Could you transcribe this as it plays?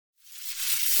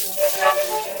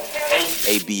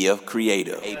ABF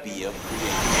Creative.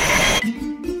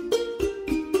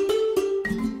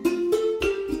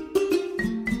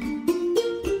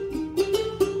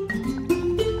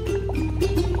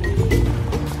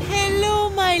 Hello,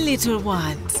 my little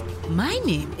ones. My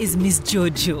name is Miss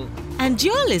Jojo, and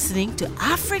you're listening to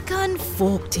African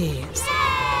Folk Tales.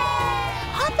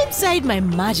 Hop inside my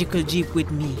magical jeep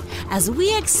with me as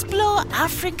we explore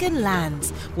African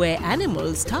lands where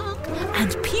animals talk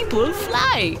and people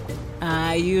fly.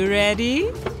 Are you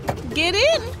ready? Get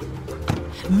in!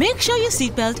 Make sure your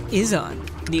seatbelt is on.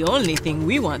 The only thing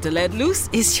we want to let loose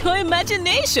is your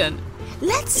imagination.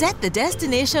 Let's set the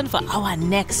destination for our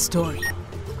next story.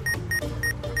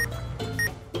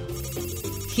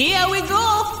 Here we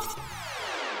go!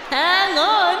 Hang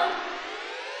on!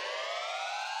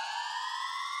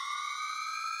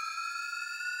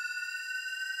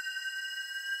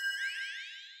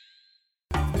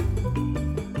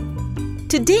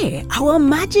 Today, our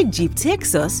magic jeep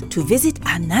takes us to visit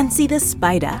Anansi the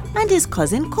spider and his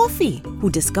cousin Kofi, who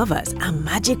discovers a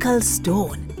magical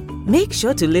stone. Make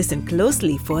sure to listen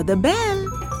closely for the bell.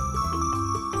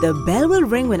 The bell will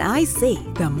ring when I say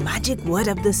the magic word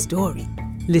of the story.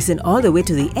 Listen all the way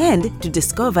to the end to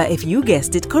discover if you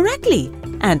guessed it correctly.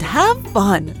 And have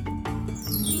fun!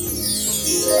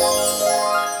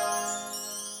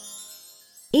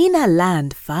 In a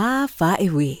land far, far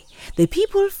away, the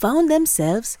people found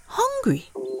themselves hungry.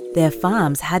 Their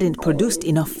farms hadn't produced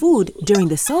enough food during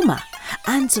the summer,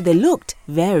 and so they looked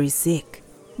very sick.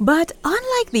 But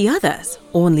unlike the others,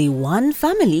 only one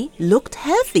family looked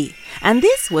healthy, and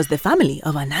this was the family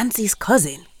of Anansi's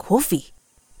cousin, Kofi.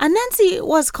 Anansi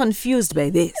was confused by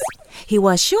this. He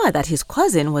was sure that his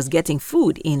cousin was getting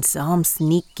food in some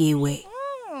sneaky way.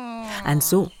 And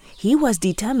so, he was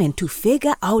determined to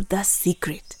figure out the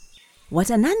secret. What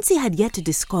Anansi had yet to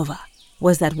discover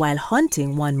was that while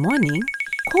hunting one morning,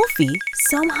 Kofi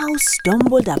somehow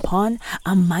stumbled upon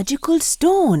a magical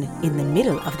stone in the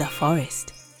middle of the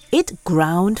forest. It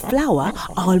ground flour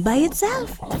all by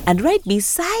itself, and right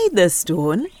beside the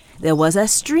stone, there was a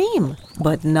stream,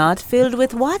 but not filled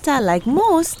with water like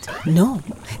most. No,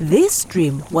 this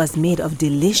stream was made of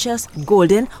delicious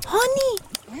golden honey.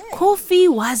 Kofi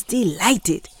was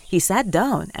delighted. He sat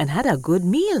down and had a good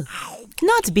meal.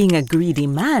 Not being a greedy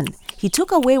man, he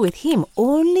took away with him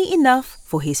only enough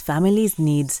for his family's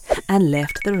needs and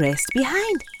left the rest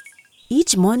behind.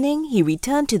 Each morning, he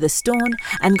returned to the stone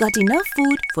and got enough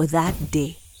food for that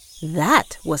day.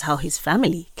 That was how his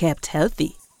family kept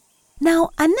healthy. Now,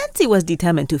 Anansi was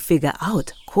determined to figure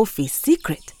out Kofi's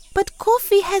secret, but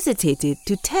Kofi hesitated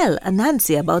to tell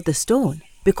Anansi about the stone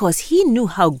because he knew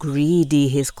how greedy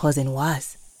his cousin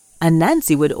was.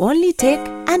 Anansi would only take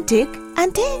and take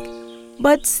and take.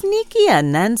 But sneaky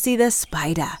Anansi the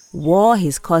spider wore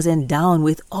his cousin down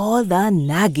with all the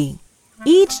nagging.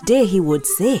 Each day he would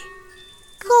say,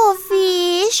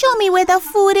 "Kofi, show me where the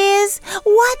food is.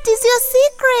 What is your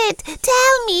secret?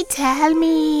 Tell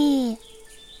me.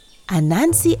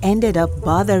 Anansi ended up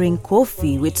bothering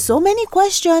Kofi with so many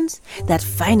questions that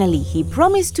finally he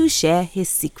promised to share his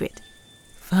secret.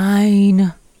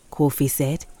 "Fine," Kofi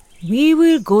said. "We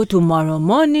will go tomorrow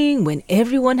morning when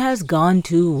everyone has gone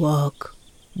to work."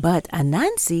 But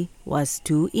Anansi was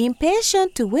too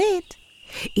impatient to wait.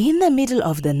 In the middle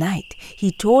of the night, he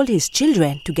told his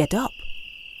children to get up.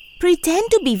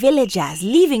 "Pretend to be villagers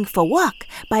leaving for work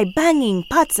by banging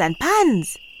pots and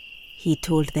pans," he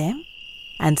told them.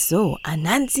 And so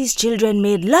Anansi's children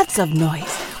made lots of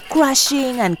noise,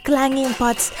 crushing and clanging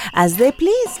pots as they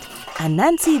pleased.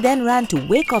 Anansi then ran to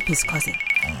wake up his cousin.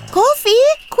 "Kofi,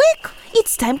 quick,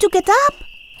 it's time to get up,"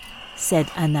 said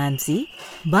Anansi.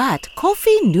 But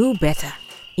Kofi knew better.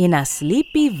 In a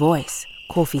sleepy voice,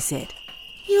 Kofi said,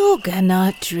 "You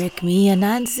cannot trick me,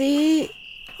 Anansi.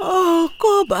 Oh,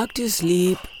 go back to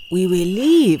sleep. We will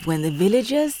leave when the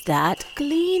villagers start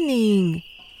cleaning."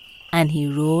 And he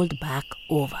rolled back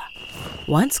over.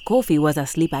 Once Kofi was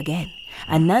asleep again,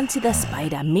 Anansi the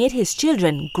spider made his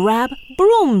children grab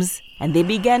brooms and they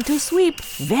began to sweep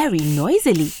very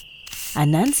noisily.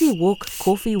 Anansi woke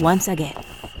Kofi once again.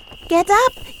 Get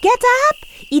up!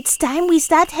 It's time we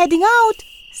start heading out,"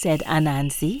 said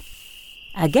Anansi.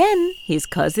 Again, his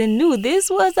cousin knew this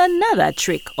was another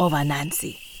trick of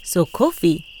Anansi. So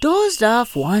Kofi dozed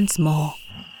off once more.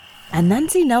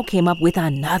 Anansi now came up with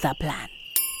another plan.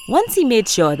 Once he made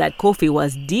sure that Kofi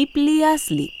was deeply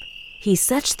asleep, he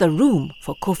searched the room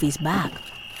for Kofi's bag.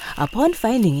 Upon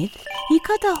finding it, he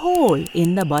cut a hole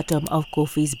in the bottom of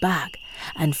Kofi's bag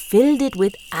and filled it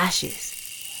with ashes.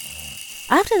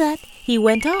 After that, he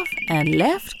went off and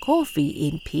left Kofi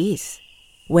in peace.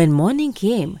 When morning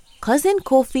came, Cousin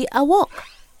Kofi awoke.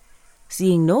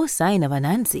 Seeing no sign of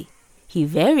Anansi, he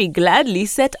very gladly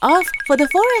set off for the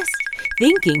forest,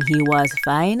 thinking he was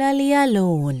finally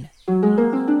alone.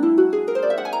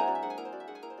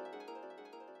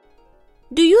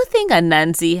 Do you think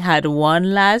Anansi had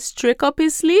one last trick up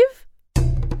his sleeve?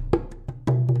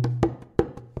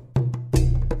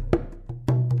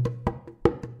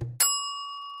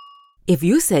 If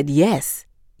you said yes,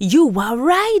 you were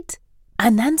right.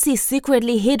 Anansi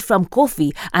secretly hid from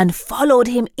Kofi and followed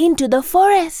him into the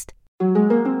forest.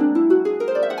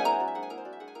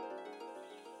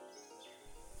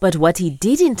 But what he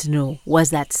didn't know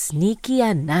was that sneaky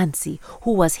Anansi,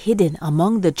 who was hidden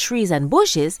among the trees and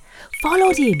bushes,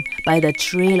 followed him by the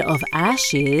trail of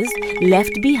ashes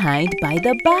left behind by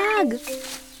the bag.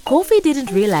 Kofi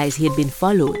didn't realize he had been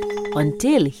followed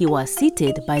until he was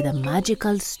seated by the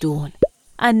magical stone.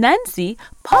 Anansi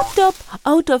popped up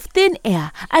out of thin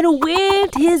air and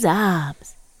waved his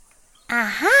arms.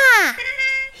 Aha!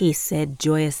 He said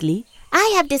joyously.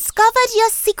 I have discovered your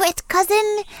secret,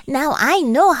 cousin. Now I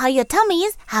know how your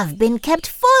tummies have been kept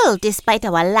full despite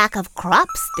our lack of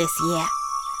crops this year.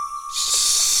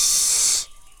 Shh!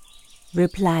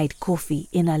 Replied Kofi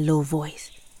in a low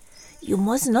voice. You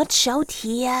must not shout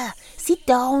here. Sit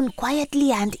down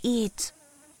quietly and eat.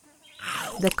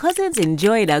 The cousins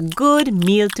enjoyed a good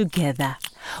meal together.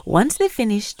 Once they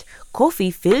finished,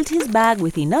 Kofi filled his bag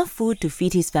with enough food to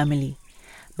feed his family.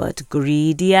 But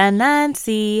greedy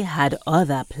Anansi had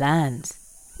other plans.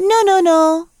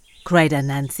 No, cried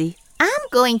Anansi. I'm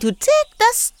going to take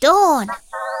the stone.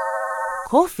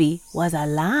 Kofi was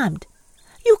alarmed.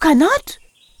 You cannot.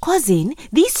 Cousin,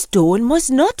 this stone must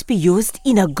not be used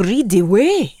in a greedy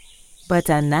way. But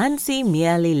Anansi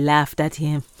merely laughed at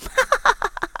him.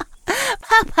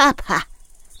 Pa,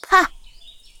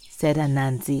 said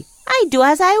Anansi. I do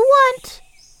as I want.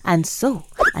 And so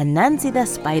Anansi the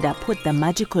spider put the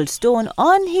magical stone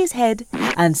on his head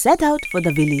and set out for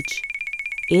the village.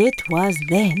 It was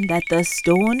then that the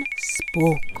stone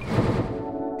spoke.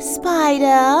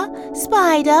 Spider,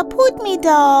 put me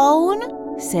down,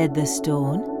 said the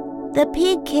stone. The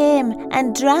pig came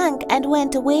and drank and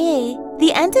went away.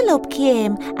 The antelope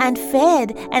came and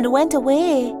fed and went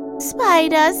away.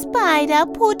 Spider,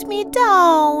 put me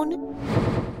down.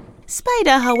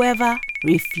 Spider, however,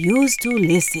 refused to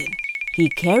listen. He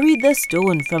carried the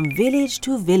stone from village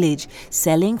to village,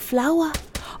 selling flour,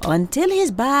 until his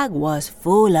bag was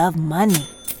full of money.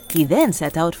 He then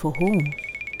set out for home.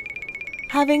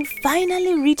 Having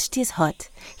finally reached his hut,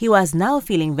 he was now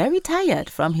feeling very tired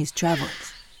from his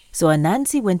travels. So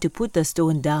Anansi went to put the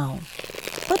stone down.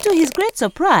 But to his great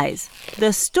surprise,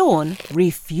 the stone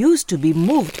refused to be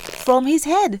moved from his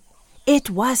head. It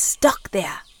was stuck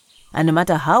there. And no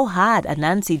matter how hard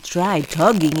Anansi tried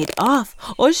tugging it off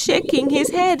or shaking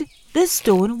his head, the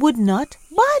stone would not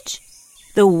budge.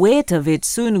 The weight of it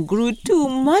soon grew too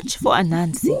much for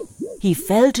Anansi. He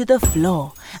fell to the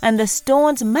floor, and the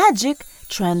stone's magic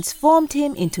transformed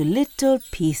him into little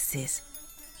pieces.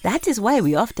 That is why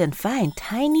we often find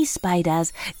tiny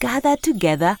spiders gathered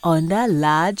together under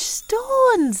large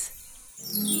stones.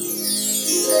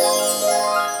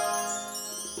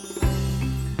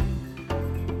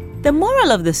 The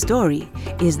moral of the story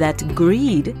is that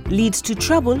greed leads to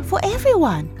trouble for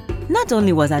everyone. Not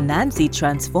only was Anansi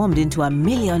transformed into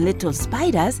 1,000,000 little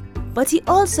spiders, but he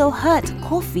also hurt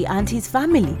Kofi and his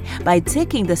family by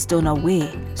taking the stone away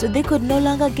so they could no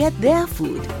longer get their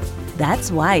food.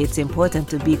 That's why it's important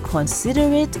to be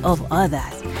considerate of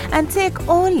others and take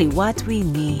only what we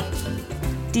need.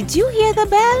 Did you hear the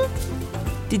bell?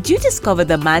 Did you discover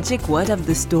the magic word of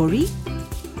the story?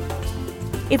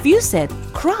 If you said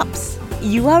crops,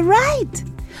 you are right.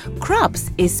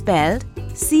 Crops is spelled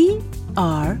C-R-O-P-S.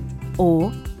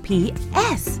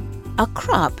 A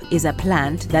crop is a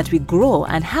plant that we grow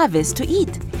and harvest to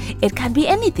eat. It can be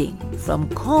anything from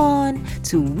corn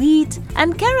to wheat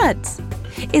and carrots.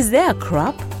 Is there a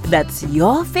crop that's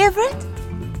your favorite?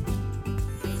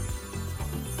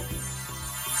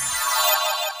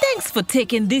 Thanks for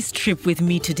taking this trip with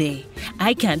me today.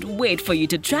 I can't wait for you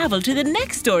to travel to the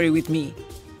next story with me.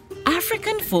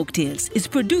 African Folktales is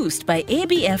produced by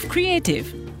ABF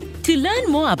Creative. To learn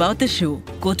more about the show,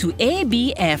 go to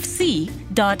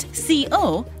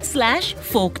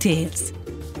abfc.co/folktales.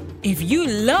 If you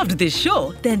loved this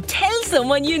show, then tell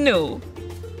someone you know.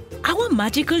 Our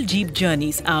magical Jeep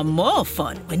journeys are more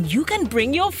fun when you can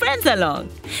bring your friends along.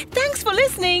 Thanks for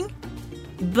listening.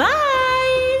 Bye!